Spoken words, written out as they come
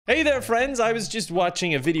Hey there, friends! I was just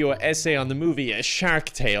watching a video essay on the movie Shark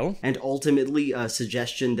Tale. And ultimately a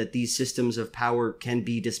suggestion that these systems of power can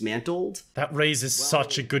be dismantled? That raises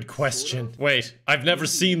such a good question. Wait, I've never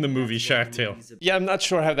seen the movie Shark Tale. Yeah, I'm not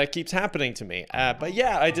sure how that keeps happening to me. But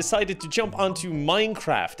yeah, I decided to jump onto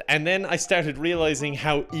Minecraft, and then I started realizing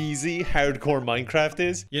how easy hardcore Minecraft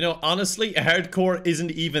is. You know, honestly, hardcore isn't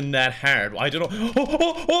even that hard. I don't know.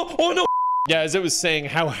 Oh no! Yeah, as I was saying,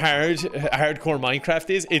 how hardcore Minecraft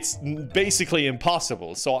is, it's basically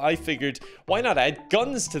impossible. So I figured, why not add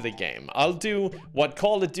guns to the game? I'll do what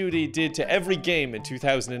Call of Duty did to every game in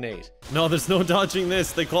 2008. No, there's no dodging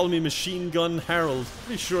this. They call me Machine Gun Harold.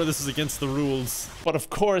 Pretty sure this is against the rules. But of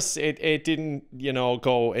course, it didn't, you know,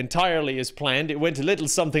 go entirely as planned. It went a little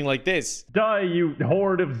something like this. Die, you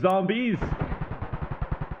horde of zombies!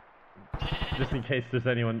 Just in case there's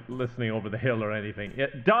anyone listening over the hill or anything. Yeah,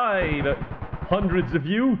 die, the hundreds of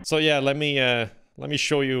you! So yeah, let me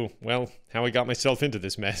show you, well, how I got myself into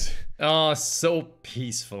this mess. Oh, so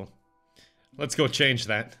peaceful. Let's go change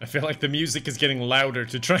that. I feel like the music is getting louder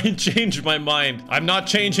to try and change my mind. I'm not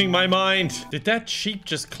changing my mind. Did that sheep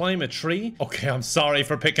just climb a tree? Okay, I'm sorry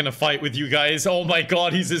for picking a fight with you guys. Oh my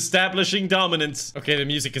god, he's establishing dominance. Okay, the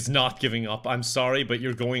music is not giving up. I'm sorry, but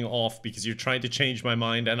you're going off because you're trying to change my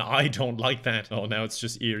mind and I don't like that. Oh, now it's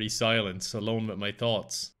just eerie silence, alone with my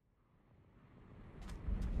thoughts.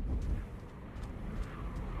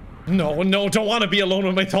 No, don't want to be alone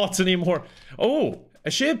with my thoughts anymore. Oh! A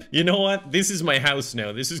ship? You know what? This is my house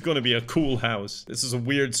now. This is going to be a cool house. This is a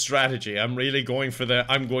weird strategy. I'm really going for the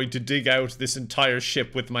I'm going to dig out this entire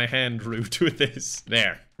ship with my hand route with this.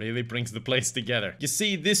 There. Really brings the place together. You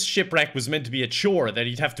see, this shipwreck was meant to be a chore that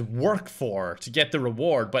he'd have to work for to get the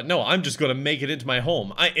reward. But no, I'm just going to make it into my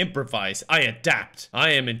home. I improvise. I adapt.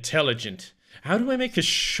 I am intelligent. How do I make a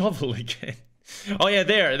shovel again? Oh yeah,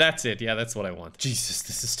 there, that's it. Yeah, that's what I want. Jesus,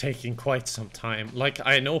 this is taking quite some time. Like,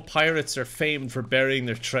 I know pirates are famed for burying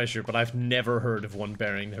their treasure, but I've never heard of one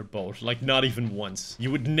burying their boat. Like, not even once. You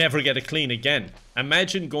would never get it clean again.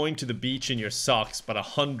 Imagine going to the beach in your socks, but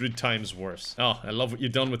 100 times worse. Oh, I love what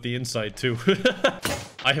you've done with the inside, too.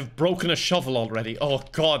 I have broken a shovel already. Oh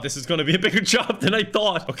god, this is gonna be a bigger job than I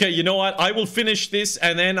thought. Okay, you know what? I will finish this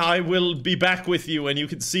and then I will be back with you and you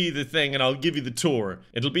can see the thing and I'll give you the tour.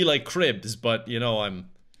 It'll be like Cribs, but you know, I'm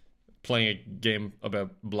playing a game about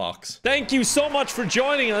blocks. Thank you so much for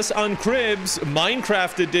joining us on Cribs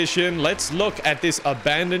Minecraft Edition. Let's look at this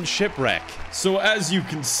abandoned shipwreck. So as you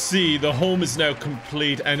can see, the home is now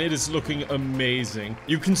complete and it is looking amazing.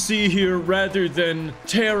 You can see here, rather than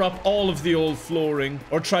tear up all of the old flooring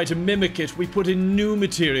or try to mimic it, we put in new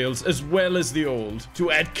materials as well as the old to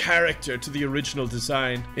add character to the original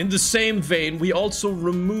design. In the same vein, we also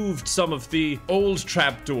removed some of the old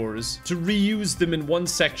trapdoors to reuse them in one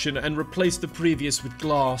section and replace the previous with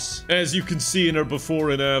glass. As you can see in our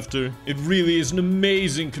before and after, it really is an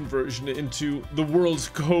amazing conversion into the world's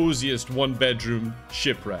coziest one-bedroom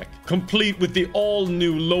shipwreck. Complete with the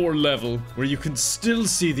all-new lower level, where you can still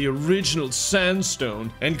see the original sandstone,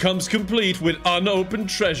 and comes complete with unopened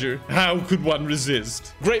treasure. How could one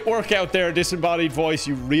resist? Great work out there, Disembodied Voice.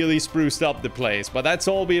 You really spruced up the place. But that's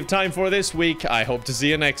all we have time for this week. I hope to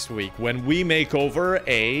see you next week when we make over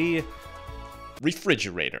a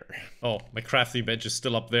refrigerator. Oh, my crafting bench is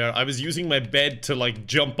still up there. I was using my bed to like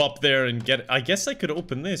jump up there and get it. I guess I could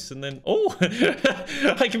open this and then, oh,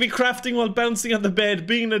 I can be crafting while bouncing on the bed,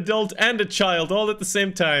 being an adult and a child all at the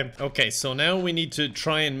same time. Okay, so now we need to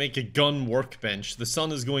try and make a gun workbench. The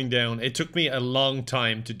sun is going down. It took me a long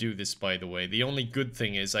time to do this, by the way. The only good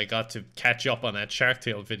thing is I got to catch up on that Shark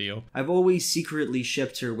Tale video. I've always secretly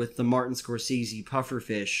shipped her with the Martin Scorsese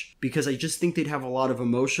pufferfish because I just think they'd have a lot of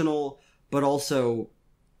emotional but also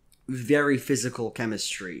very physical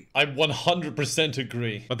chemistry. I 100%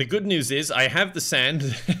 agree. But the good news is I have the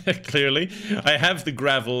sand, clearly. I have the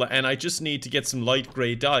gravel, and I just need to get some light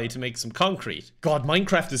gray dye to make some concrete. God,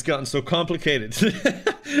 Minecraft has gotten so complicated.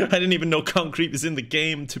 I didn't even know concrete was in the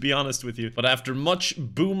game, to be honest with you. But after much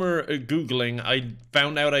boomer Googling, I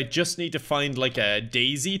found out I just need to find like a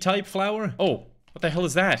daisy-type flower. Oh. What the hell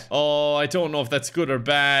is that? Oh, I don't know if that's good or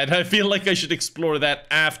bad. I feel like I should explore that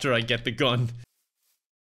after I get the gun.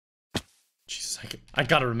 Jesus, I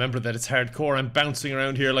gotta remember that it's hardcore. I'm bouncing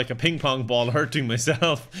around here like a ping pong ball, hurting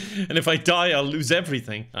myself. And if I die, I'll lose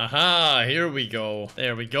everything. Aha, here we go.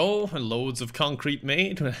 There we go. And loads of concrete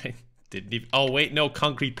made. Didn't even— oh wait, no,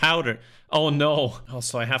 concrete powder. Oh no. Oh,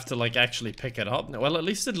 so I have to like actually pick it up. Well, at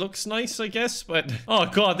least it looks nice, I guess, but oh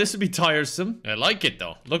god, this would be tiresome. I like it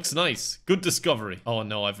though. Looks nice. Good discovery. Oh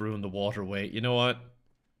no, I've ruined the waterway. You know what?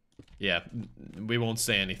 Yeah, we won't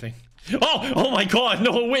say anything. Oh my god,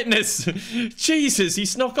 no witness! Jesus, he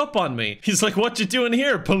snuck up on me. He's like, what you doing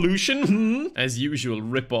here? Pollution? Hmm? As usual,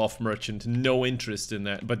 rip-off merchant. No interest in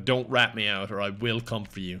that. But don't rat me out or I will come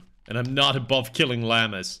for you. And I'm not above killing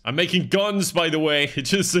llamas. I'm making guns, by the way,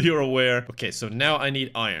 just so you're aware. Okay, so now I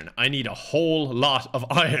need iron. I need a whole lot of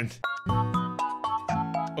iron.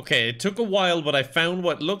 Okay, it took a while, but I found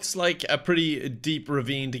what looks like a pretty deep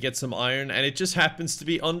ravine to get some iron, and it just happens to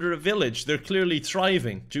be under a village. They're clearly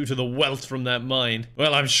thriving due to the wealth from that mine.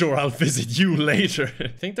 Well, I'm sure I'll visit you later. I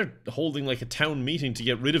think they're holding like a town meeting to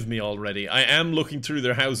get rid of me already. I am looking through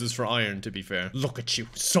their houses for iron, to be fair. Look at you,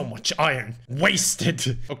 so much iron.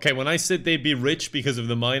 Wasted. Okay, when I said they'd be rich because of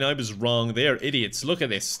the mine, I was wrong. They are idiots. Look at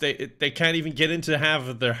this. They can't even get into half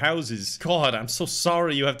of their houses. God, I'm so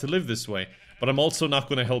sorry you have to live this way. But I'm also not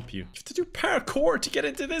going to help you. You have to do parkour to get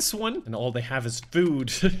into this one. And all they have is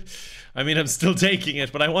food. I mean, I'm still taking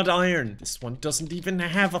it, but I want iron. This one doesn't even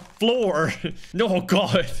have a floor. No,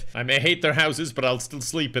 God. I may hate their houses, but I'll still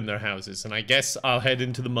sleep in their houses. And I guess I'll head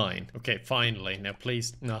into the mine. Okay, finally. Now,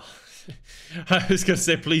 please. No. I was gonna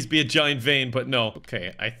say please be a giant vein, but no.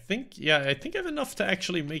 Okay, I think I have enough to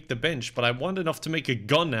actually make the bench, but I want enough to make a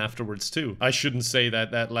gun afterwards too. I shouldn't say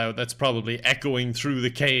that loud. That's probably echoing through the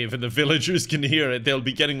cave and the villagers can hear it. They'll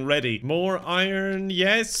be getting ready. More iron,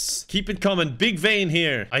 yes. Keep it coming. Big vein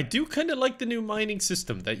here. I do kind of like the new mining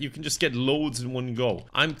system that you can just get loads in one go.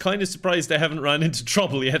 I'm kind of surprised I haven't run into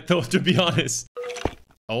trouble yet though, to be honest.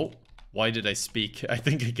 Oh. Why did I speak? I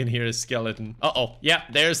think I can hear a skeleton. Uh-oh. Yeah,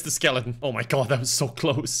 there's the skeleton. Oh my god, that was so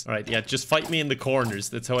close. All right, yeah, just fight me in the corners.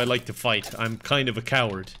 That's how I like to fight. I'm kind of a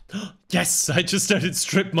coward. Yes, I just started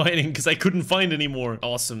strip mining because I couldn't find any more.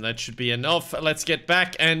 Awesome, that should be enough. Let's get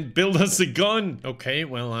back and build us a gun. Okay,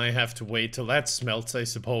 well, I have to wait till that smelts, I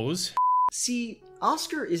suppose. See,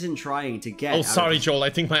 Oscar isn't trying to get. Oh, sorry, Joel.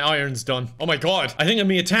 I think my iron's done. Oh my god. I think I'm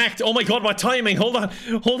being attacked. Oh my god, what timing? Hold on.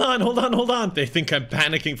 Hold on, hold on, hold on. They think I'm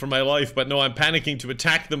panicking for my life, but no, I'm panicking to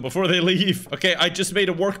attack them before they leave. Okay, I just made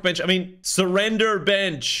a workbench. I mean, surrender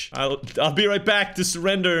bench. I'll be right back to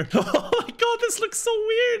surrender. Oh my god, this looks so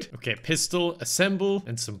weird. Okay, pistol, assemble,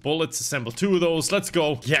 and some bullets. Assemble 2 of those. Let's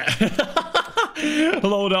go. Yeah.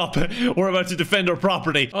 Load up. We're about to defend our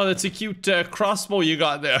property. Oh, that's a cute crossbow you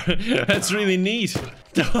got there. That's really neat.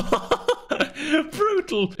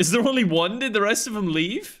 Brutal. Is there only one? Did the rest of them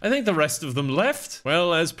leave? I think the rest of them left.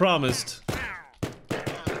 Well, as promised.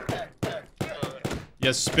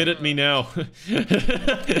 Yes, spit at me now. Reload.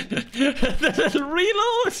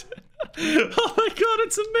 Oh my god,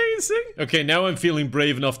 it's amazing. Okay, now I'm feeling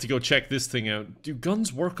brave enough to go check this thing out. Do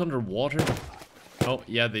guns work underwater? Oh,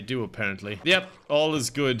 yeah, they do apparently. Yep, all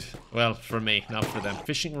is good. Well, for me, not for them.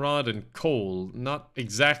 Fishing rod and coal. Not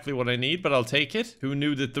exactly what I need, but I'll take it. Who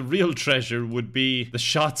knew that the real treasure would be the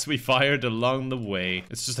shots we fired along the way?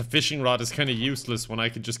 It's just a fishing rod is kind of useless when I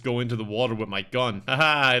could just go into the water with my gun.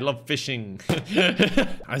 Haha, I love fishing. I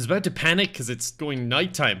was about to panic because it's going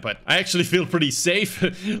nighttime, but I actually feel pretty safe.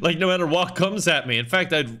 Like, no matter what comes at me. In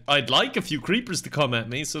fact, I'd like a few creepers to come at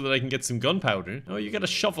me so that I can get some gunpowder. Oh, you got a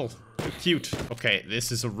shovel. Cute. Okay,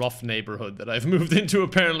 this is a rough neighborhood that I've moved into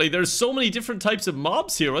apparently. There's so many different types of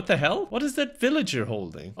mobs here. What the hell? What is that villager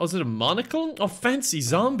holding? Oh, is it a monocle? Oh, fancy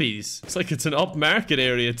zombies. It's like it's an upmarket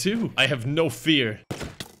area too. I have no fear.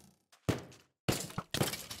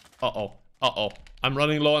 Uh-oh. Uh-oh. I'm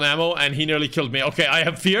running low on ammo and he nearly killed me. Okay, I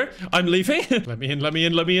have fear. I'm leaving. Let me in, let me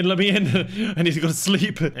in, let me in, let me in. I need to go to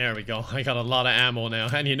sleep. There we go. I got a lot of ammo now.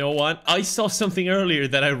 And you know what? I saw something earlier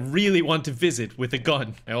that I really want to visit with a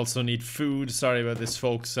gun. I also need food. Sorry about this,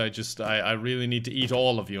 folks. I really need to eat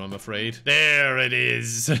all of you, I'm afraid. There it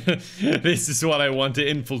is. This is what I want to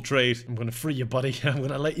infiltrate. I'm gonna free you, buddy. I'm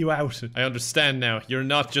gonna let you out. I understand now. You're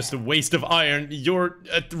not just a waste of iron. You're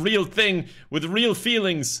a real thing with real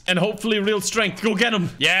feelings and hopefully real strength. Go get him.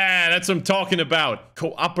 Yeah, that's what I'm talking about.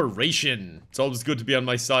 Cooperation. It's always good to be on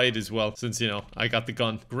my side as well, since, you know, I got the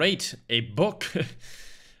gun. Great. A book.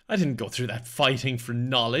 I didn't go through that fighting for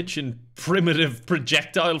knowledge and primitive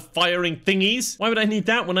projectile firing thingies. Why would I need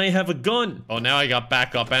that when I have a gun? Oh, now I got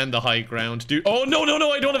backup and the high ground, dude. Oh, no, no,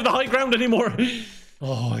 no, I don't have the high ground anymore.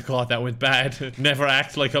 Oh my god, that went bad. Never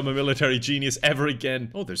act like I'm a military genius ever again.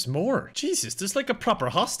 Oh, there's more. Jesus, there's like a proper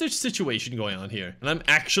hostage situation going on here. And I'm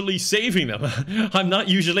actually saving them. I'm not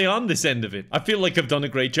usually on this end of it. I feel like I've done a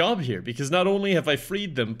great job here because not only have I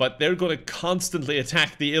freed them, but they're going to constantly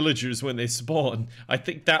attack the illagers when they spawn. I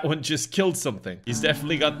think that one just killed something. He's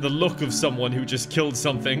definitely got the look of someone who just killed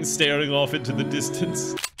something, staring off into the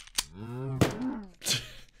distance.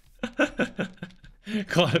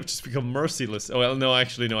 God, I've just become merciless. Oh, well, no,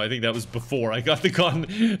 actually, no. I think that was before I got the gun.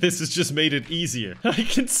 This has just made it easier. I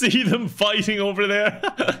can see them fighting over there.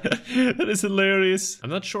 That is hilarious. I'm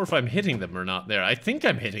not sure if I'm hitting them or not there. I think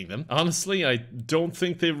I'm hitting them. Honestly, I don't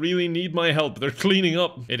think they really need my help. They're cleaning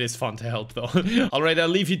up. It is fun to help, though. All right, I'll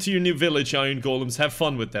leave you to your new village, iron golems. Have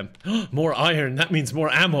fun with them. More iron. That means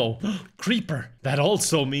more ammo. Creeper. That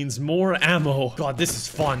also means more ammo. God, this is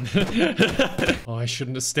fun. Oh, I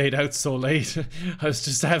shouldn't have stayed out so late. I was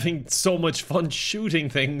just having so much fun shooting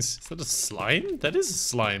things. Is that a slime? That is a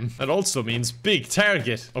slime. That also means big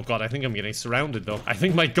target. Oh god, I think I'm getting surrounded though. I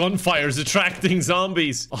think my gunfire is attracting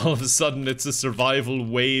zombies. All of a sudden, it's a survival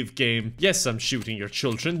wave game. Yes, I'm shooting your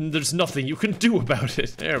children, and there's nothing you can do about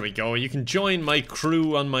it. There we go. You can join my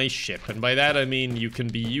crew on my ship, and by that I mean you can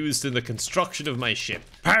be used in the construction of my ship.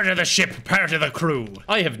 Part of the ship, part of the crew.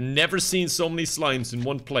 I have never seen so many slimes in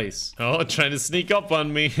one place. Oh, trying to sneak up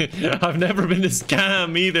on me. I've never been this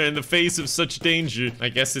calm either in the face of such danger. I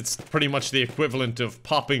guess it's pretty much the equivalent of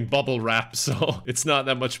popping bubble wrap, so it's not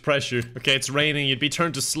that much pressure. Okay, it's raining. You'd be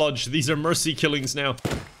turned to sludge. These are mercy killings now.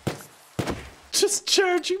 Just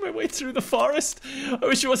charging my way through the forest. I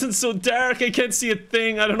wish it wasn't so dark. I can't see a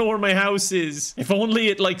thing. I don't know where my house is. If only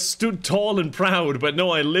it like stood tall and proud, but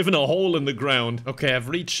no, I live in a hole in the ground. Okay, I've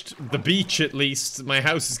reached the beach at least. My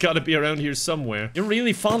house has got to be around here somewhere. You're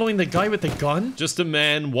really following the guy with the gun? Just a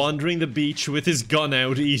man wandering the beach with his gun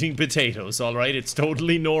out eating potatoes, all right? It's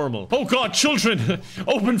totally normal. Oh god, children!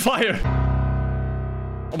 Open fire!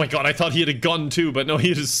 Oh my god, I thought he had a gun too, but no, he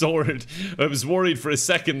had a sword. I was worried for a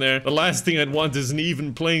second there. The last thing I'd want is an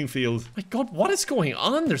even playing field. My god, what is going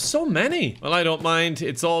on? There's so many. Well, I don't mind.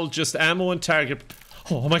 It's all just ammo and target.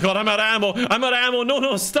 Oh my god, I'm out of ammo. I'm out of ammo. No,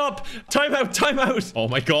 no, stop. Time out, time out. Oh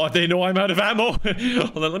my god, they know I'm out of ammo.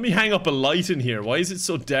 Hold on, let me hang up a light in here. Why is it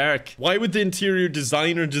so dark? Why would the interior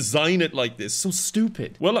designer design it like this? So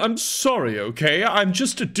stupid. Well, I'm sorry, okay? I'm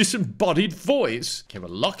just a disembodied voice. Okay, well,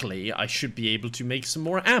 luckily, I should be able to make some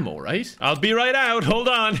more ammo, right? I'll be right out. Hold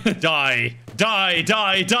on. Die. Die,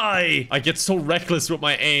 die, die. I get so reckless with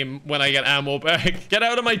my aim when I get ammo back. Get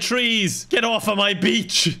out of my trees. Get off of my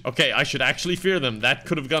beach. Okay, I should actually fear them. That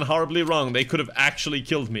could have gone horribly wrong. They could have actually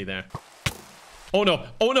killed me there. Oh no,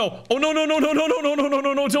 oh no, oh no, no, no, no, no, no, no, no, no,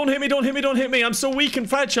 no, no, don't hit me, don't hit me, don't hit me. I'm so weak and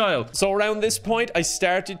fragile. So around this point, I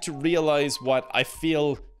started to realize what I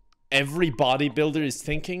feel every bodybuilder is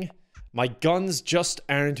thinking. My guns just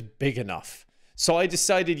aren't big enough. So I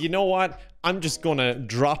decided, you know what? I'm just gonna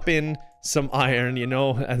drop in some iron, you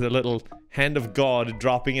know, as a little hand of God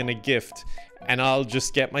dropping in a gift. And I'll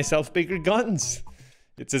just get myself bigger guns.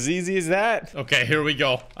 It's as easy as that. Okay, here we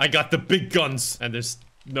go. I got the big guns, and there's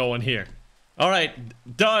no one here. All right,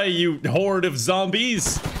 die, you horde of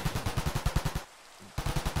zombies.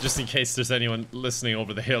 Just in case there's anyone listening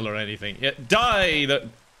over the hill or anything. Yeah, die, the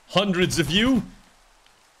hundreds of you.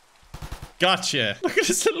 Gotcha. Look at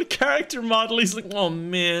this little character model. He's like, oh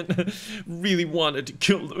man, really wanted to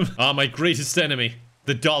kill them. Ah, my greatest enemy,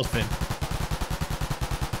 the dolphin.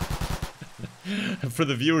 For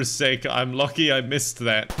the viewer's sake, I'm lucky I missed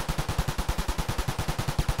that.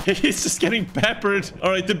 He's just getting peppered.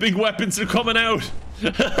 Alright, the big weapons are coming out.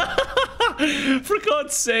 For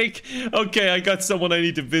God's sake. Okay, I got someone I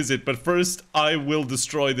need to visit, but first I will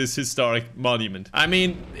destroy this historic monument. I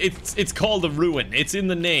mean, it's called a ruin. It's in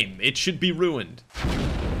the name. It should be ruined.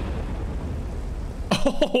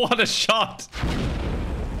 Oh, what a shot.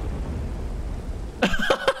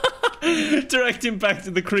 Direct impact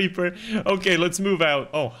to the creeper. Okay, let's move out.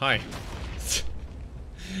 Oh, hi.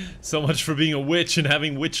 So much for being a witch and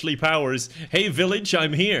having witchly powers. Hey, village,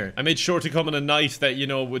 I'm here. I made sure to come on a night that, you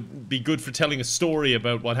know, would be good for telling a story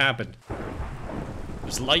about what happened.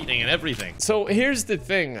 There's lightning and everything. So here's the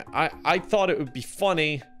thing. I thought it would be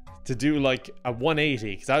funny to do like a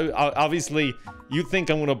 180. Because I obviously, you think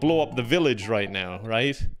I'm going to blow up the village right now,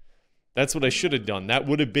 right? That's what I should have done. That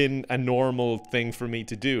would have been a normal thing for me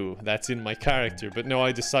to do. That's in my character. But no,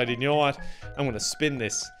 I decided, you know what? I'm going to spin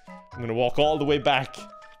this. I'm going to walk all the way back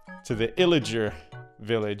to the Illager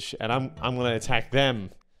village. And I'm going to attack them.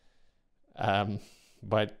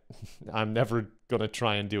 But I'm never going to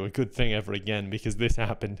try and do a good thing ever again because this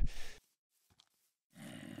happened.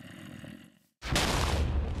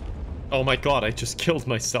 Oh my god, I just killed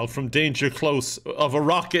myself from danger close of a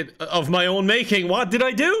rocket of my own making. What did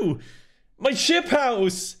I do? My ship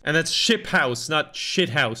house! And that's ship house, not shit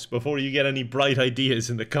house, before you get any bright ideas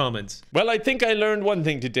in the comments. Well, I think I learned one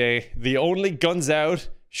thing today. The only guns out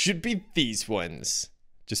should be these ones.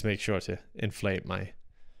 Just make sure to inflate my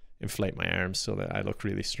arms so that I look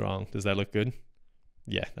really strong. Does that look good?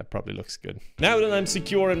 Yeah, that probably looks good. Now that I'm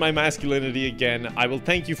secure in my masculinity again, I will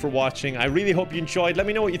thank you for watching. I really hope you enjoyed. Let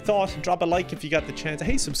me know what you thought. Drop a like if you got the chance.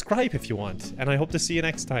 Hey, subscribe if you want. And I hope to see you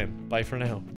next time. Bye for now.